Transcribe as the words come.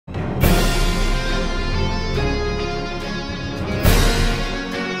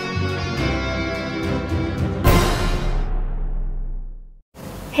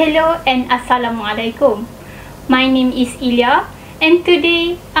Hello and Assalamualaikum. My name is Ilya and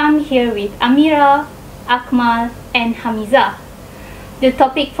today I'm here with Amira, Akmal and Hamizah. The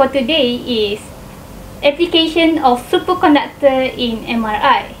topic for today is application of superconductor in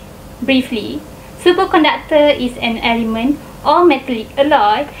MRI. Briefly, superconductor is an element or metallic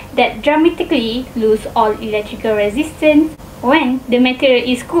alloy that dramatically lose all electrical resistance when the material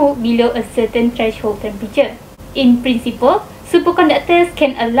is cooled below a certain threshold temperature. In principle, superconductors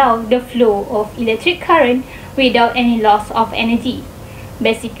can allow the flow of electric current without any loss of energy.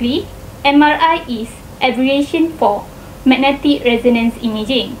 Basically, MRI is abbreviation for magnetic resonance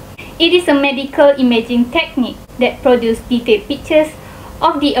imaging. It is a medical imaging technique that produces detailed pictures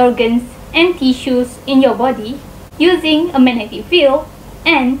of the organs and tissues in your body using a magnetic field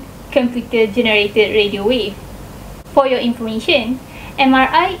and computer-generated radio wave. For your information,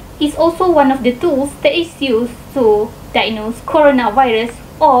 MRI is also one of the tools that is used to diagnose coronavirus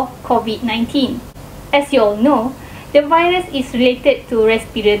or COVID-19. As you all know, the virus is related to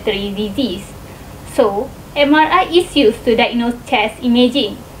respiratory disease. So, MRI is used to diagnose chest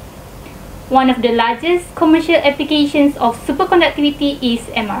imaging. One of the largest commercial applications of superconductivity is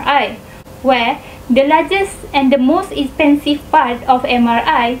MRI, where the largest and the most expensive part of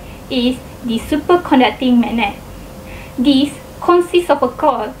MRI is the superconducting magnet. This consists of a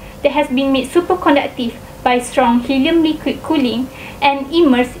core that has been made superconductive by strong helium liquid cooling and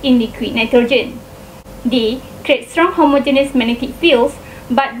immersed in liquid nitrogen. They create strong homogeneous magnetic fields,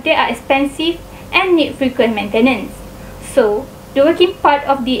 but they are expensive and need frequent maintenance. So, the working part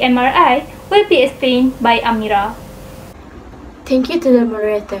of the MRI will be explained by Amira. Thank you to the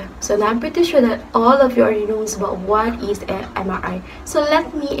moderator. So now I'm pretty sure that all of you already knows about what is an MRI. So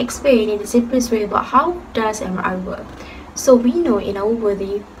let me explain in the simplest way about how does MRI work. So we know in our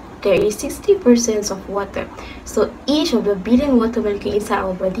body there is 60% of water. So each of the billion water molecules inside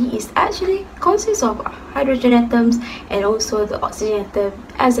our body is actually consists of hydrogen atoms and also the oxygen atom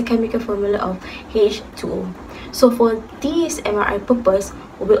as a chemical formula of H2O. So for this MRI purpose,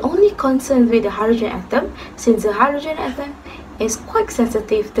 we will only concern with the hydrogen atom since the hydrogen atom is quite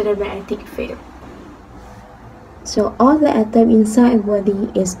sensitive to the magnetic field. So all the atom inside the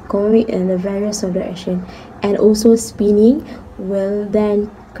body is going in the various direction and also spinning, will then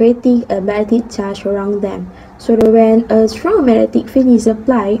creating a magnetic charge around them. So that when a strong magnetic field is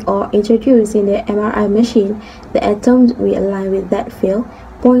applied or introduced in the MRI machine, the atoms will align with that field,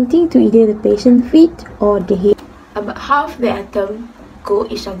 pointing to either the patient's feet or the head. About half the atoms go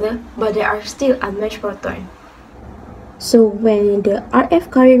each other, but there are still unmatched protons. So when the RF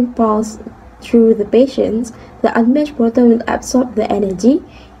current passes through the patients, the unmatched proton will absorb the energy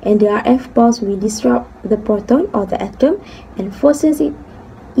and the RF pulse will disrupt the proton or the atom and forces it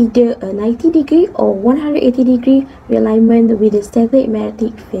either a 90 degree or 180 degree realignment with the static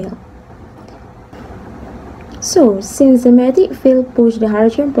magnetic field. So since the magnetic field pushes the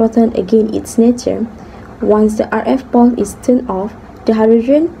hydrogen proton against its nature, once the RF pulse is turned off, the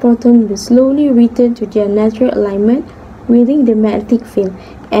hydrogen proton will slowly return to their natural alignment within the magnetic field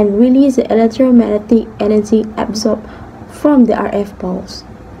and release the electromagnetic energy absorbed from the RF pulse.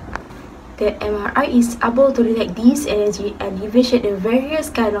 The MRI is able to detect this energy and differentiate the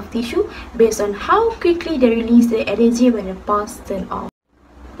various kinds of tissue based on how quickly they release the energy when the pulse turns off.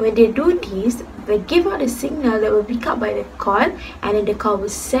 When they do this, they give out a signal that will be picked up by the cord, and then the cord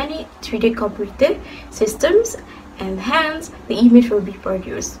will send it through the computer systems, and hence the image will be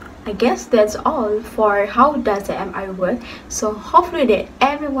produced. I guess that's all for how does the MRI work. So hopefully that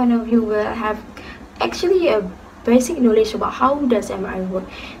every one of you will have actually a basic knowledge about how does MRI work.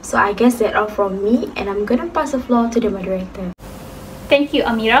 So I guess that's all from me, and I'm gonna pass the floor to the moderator. Thank you,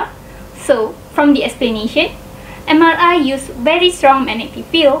 Amira. So, from the explanation, MRI use very strong magnetic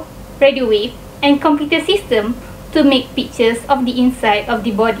field, radio wave, and computer system to make pictures of the inside of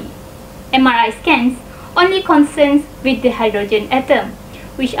the body. MRI scans only concerns with the hydrogen atom,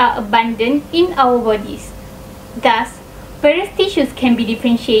 which are abundant in our bodies. Thus, various tissues can be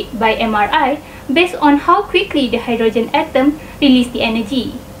differentiated by MRI based on how quickly the hydrogen atom release the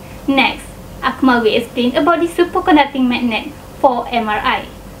energy. Next, Akmal will explain about the superconducting magnet for MRI.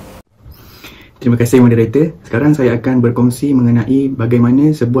 Terima kasih moderator. Sekarang saya akan berkongsi mengenai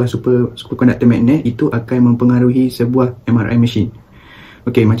bagaimana sebuah superconductor magnet itu akan mempengaruhi sebuah MRI machine.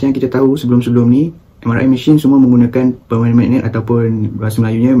 Okey, macam yang kita tahu sebelum-sebelum ni, MRI machine semua menggunakan permainan magnet ataupun bahasa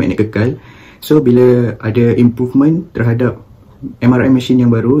Melayunya magnet kekal. So bila ada improvement terhadap MRI machine yang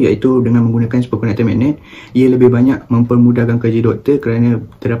baru iaitu dengan menggunakan superconductor magnet, ia lebih banyak mempermudahkan kerja doktor kerana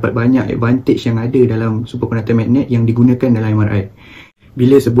terdapat banyak advantage yang ada dalam superconductor magnet yang digunakan dalam MRI.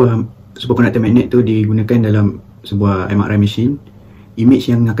 Bila sebuah superconductor magnet tu digunakan dalam sebuah MRI machine,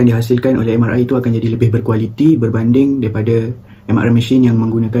 image yang akan dihasilkan oleh MRI itu akan jadi lebih berkualiti berbanding daripada MRI machine yang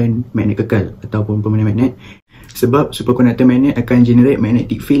menggunakan magnet kekal ataupun permanent magnet. Sebab superconductor magnet akan generate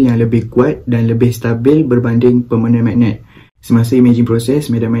magnetic field yang lebih kuat dan lebih stabil berbanding permanent magnet. Semasa imaging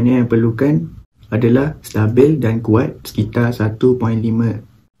proses, medan magnet yang perlukan adalah stabil dan kuat sekitar 1.5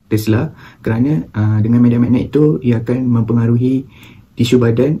 Tesla kerana dengan medan magnet itu ia akan mempengaruhi tisu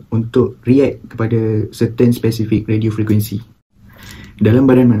badan untuk react kepada certain specific radio frequency. Dalam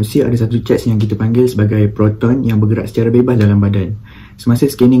badan manusia ada satu charge yang kita panggil sebagai proton yang bergerak secara bebas dalam badan. Semasa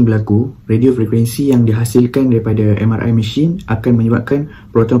scanning berlaku, radio frekuensi yang dihasilkan daripada MRI machine akan menyebabkan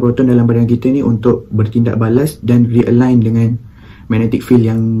proton-proton dalam badan kita ni untuk bertindak balas dan realign dengan magnetic field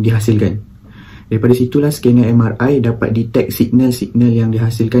yang dihasilkan. Daripada situlah scanner MRI dapat detect signal-signal yang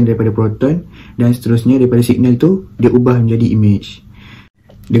dihasilkan daripada proton dan seterusnya daripada signal tu dia ubah menjadi image.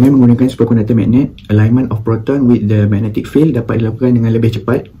 Dengan menggunakan superconductor magnet, alignment of proton with the magnetic field dapat dilakukan dengan lebih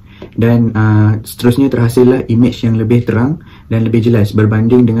cepat dan seterusnya terhasillah image yang lebih terang dan lebih jelas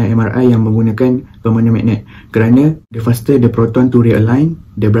berbanding dengan MRI yang menggunakan permanent magnet kerana the faster the proton to realign,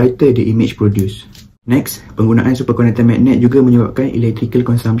 the brighter the image produced. Next, penggunaan superconductor magnet juga menyebabkan electrical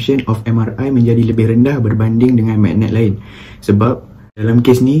consumption of MRI menjadi lebih rendah berbanding dengan magnet lain. Sebab dalam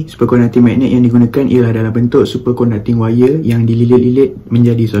kes ni, superconducting magnet yang digunakan ialah dalam bentuk superconducting wire yang dililit-lilit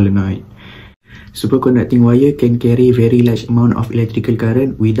menjadi solenoid. Superconducting wire can carry very large amount of electrical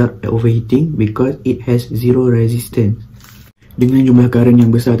current without overheating because it has zero resistance. Dengan jumlah current yang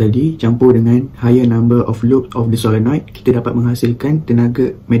besar tadi, campur dengan higher number of loops of the solenoid, kita dapat menghasilkan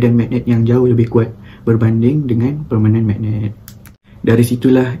tenaga medan magnet yang jauh lebih kuat berbanding dengan permanent magnet. Dari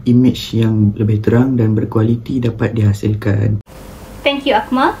situlah image yang lebih terang dan berkualiti dapat dihasilkan. Thank you,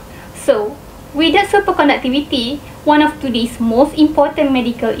 Akmal. So, without superconductivity, one of today's most important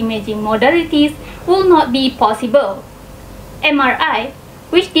medical imaging modalities will not be possible. MRI,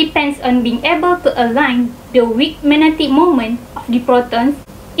 which depends on being able to align the weak magnetic moment of the protons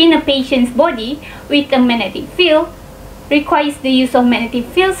in a patient's body with a magnetic field, requires the use of magnetic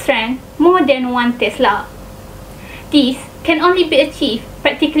field strength more than 1 Tesla. This can only be achieved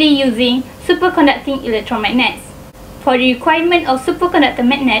practically using superconducting electromagnets. For the requirement of superconductor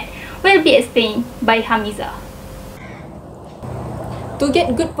magnet will be explained by Hamiza. To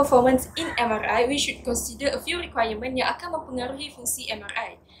get good performance in MRI, we should consider a few requirements yang akan mempengaruhi fungsi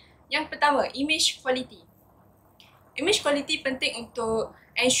MRI. Yang pertama, image quality. Image quality penting untuk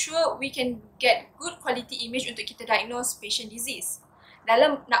ensure we can get good quality image untuk kita diagnose patient disease.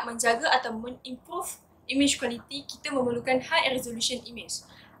 Dalam nak menjaga atau improve image quality, kita memerlukan high resolution image.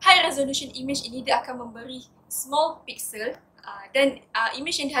 High resolution image ini dia akan memberi small pixel dan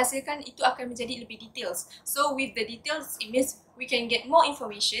image yang dihasilkan itu akan menjadi lebih details. So with the details image, we can get more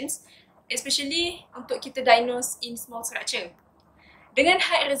informations, especially untuk kita diagnose in small structure. Dengan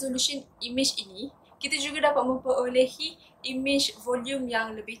high resolution image ini, kita juga dapat memperolehi image volume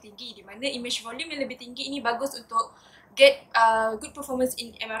yang lebih tinggi, di mana image volume yang lebih tinggi ini bagus untuk get good performance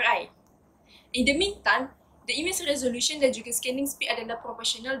in MRI. In the meantime, the image resolution dan juga scanning speed adalah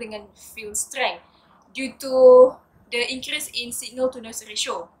proportional dengan field strength due to the increase in signal to noise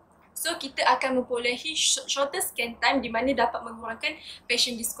ratio. So, kita akan memperolehi shorter scan time di mana dapat mengurangkan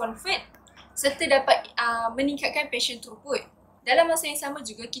patient discomfort serta dapat meningkatkan patient throughput. Dalam masa yang sama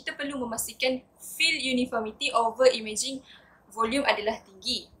juga, kita perlu memastikan field uniformity over imaging volume adalah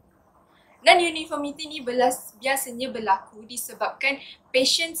tinggi. Non-uniformity ni biasanya berlaku disebabkan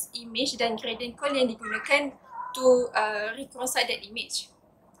patient's image dan gradient call yang digunakan to reconstruct that image.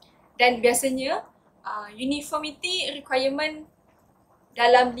 Dan biasanya, uniformity requirement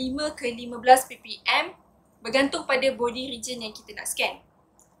dalam 5 ke 15 ppm bergantung pada body region yang kita nak scan.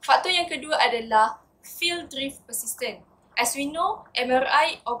 Faktor yang kedua adalah field drift persistent. As we know,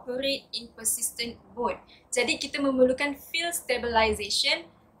 MRI operate in persistent mode. Jadi kita memerlukan field stabilization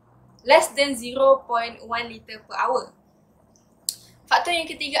less than 0.1 liter per hour. Faktor yang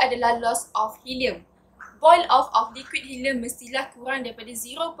ketiga adalah loss of helium. Boil off of liquid helium mestilah kurang daripada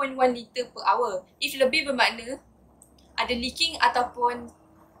 0.1 liter per hour. If lebih bermakna ada leaking ataupun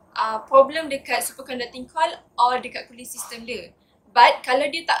problem dekat superconducting coil or dekat cooling system dia. But kalau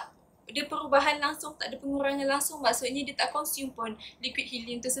dia tak ada perubahan langsung, tak ada pengurangan langsung, maksudnya dia tak consume pun liquid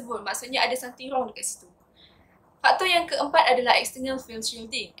helium tersebut. Maksudnya ada something wrong dekat situ. Faktor yang keempat adalah external field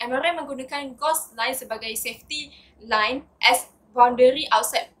shielding. MRI menggunakan gauge line sebagai safety line as boundary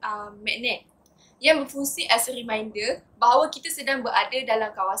outside magnet, yang berfungsi as a reminder bahawa kita sedang berada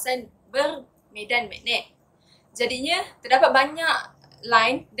dalam kawasan bermedan magnet. Jadinya, terdapat banyak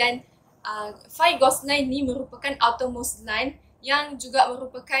line dan 5 gauge line ni merupakan outermost line yang juga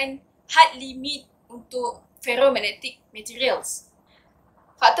merupakan hard limit untuk ferromagnetic materials.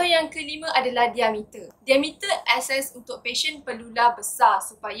 Faktor yang kelima adalah diameter. Diameter access untuk patient perlulah besar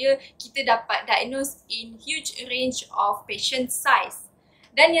supaya kita dapat diagnose in huge range of patient size.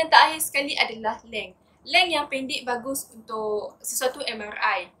 Dan yang terakhir sekali adalah length. Length yang pendek bagus untuk sesuatu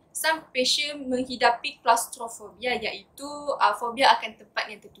MRI. Some patient menghidapi claustrophobia, iaitu fobia akan tempat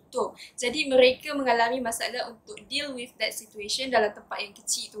yang tertutup. Jadi mereka mengalami masalah untuk deal with that situation dalam tempat yang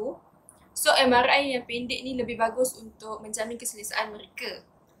kecil tu. So MRI yang pendek ni lebih bagus untuk menjamin keselesaan mereka.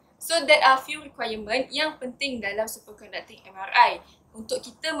 So there are few requirement yang penting dalam superconducting MRI untuk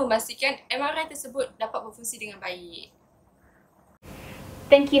kita memastikan MRI tersebut dapat berfungsi dengan baik.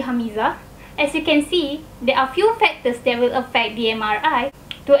 Thank you, Hamiza. As you can see, there are few factors that will affect the MRI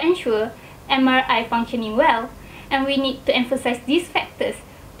to ensure MRI functioning well, and we need to emphasize these factors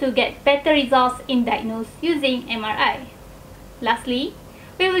to get better results in diagnosis using MRI. Lastly,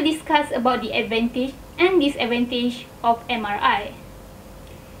 we will discuss about the advantage and disadvantage of MRI.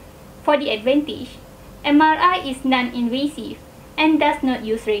 For the advantage, MRI is non-invasive and does not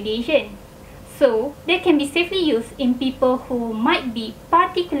use radiation, so they can be safely used in people who might be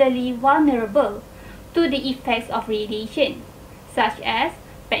particularly vulnerable to the effects of radiation, such as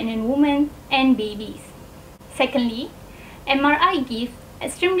pregnant women and babies. Secondly, MRI gives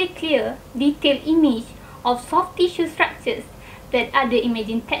extremely clear, detailed image of soft tissue structures that other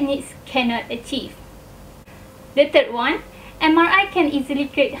imaging techniques cannot achieve. The third one, MRI can easily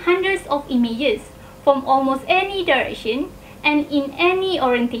create hundreds of images from almost any direction and in any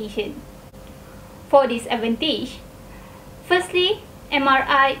orientation. For this advantage, firstly,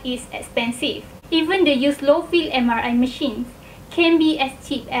 MRI is expensive. Even the used low-field MRI machines can be as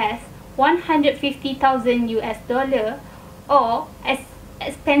cheap as $150,000 or as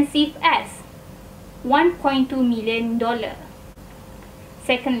expensive as $1.2 million.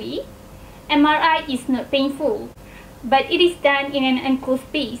 Secondly, MRI is not painful, but it is done in an enclosed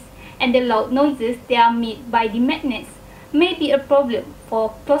space, and the loud noises that are made by the magnets may be a problem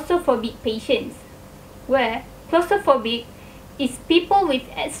for claustrophobic patients, where claustrophobic is people with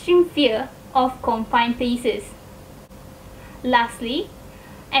extreme fear of confined places. Lastly,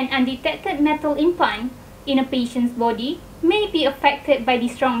 an undetected metal implant in a patient's body may be affected by the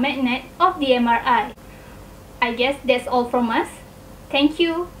strong magnet of the MRI. I guess that's all from us. Thank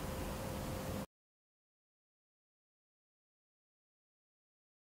you.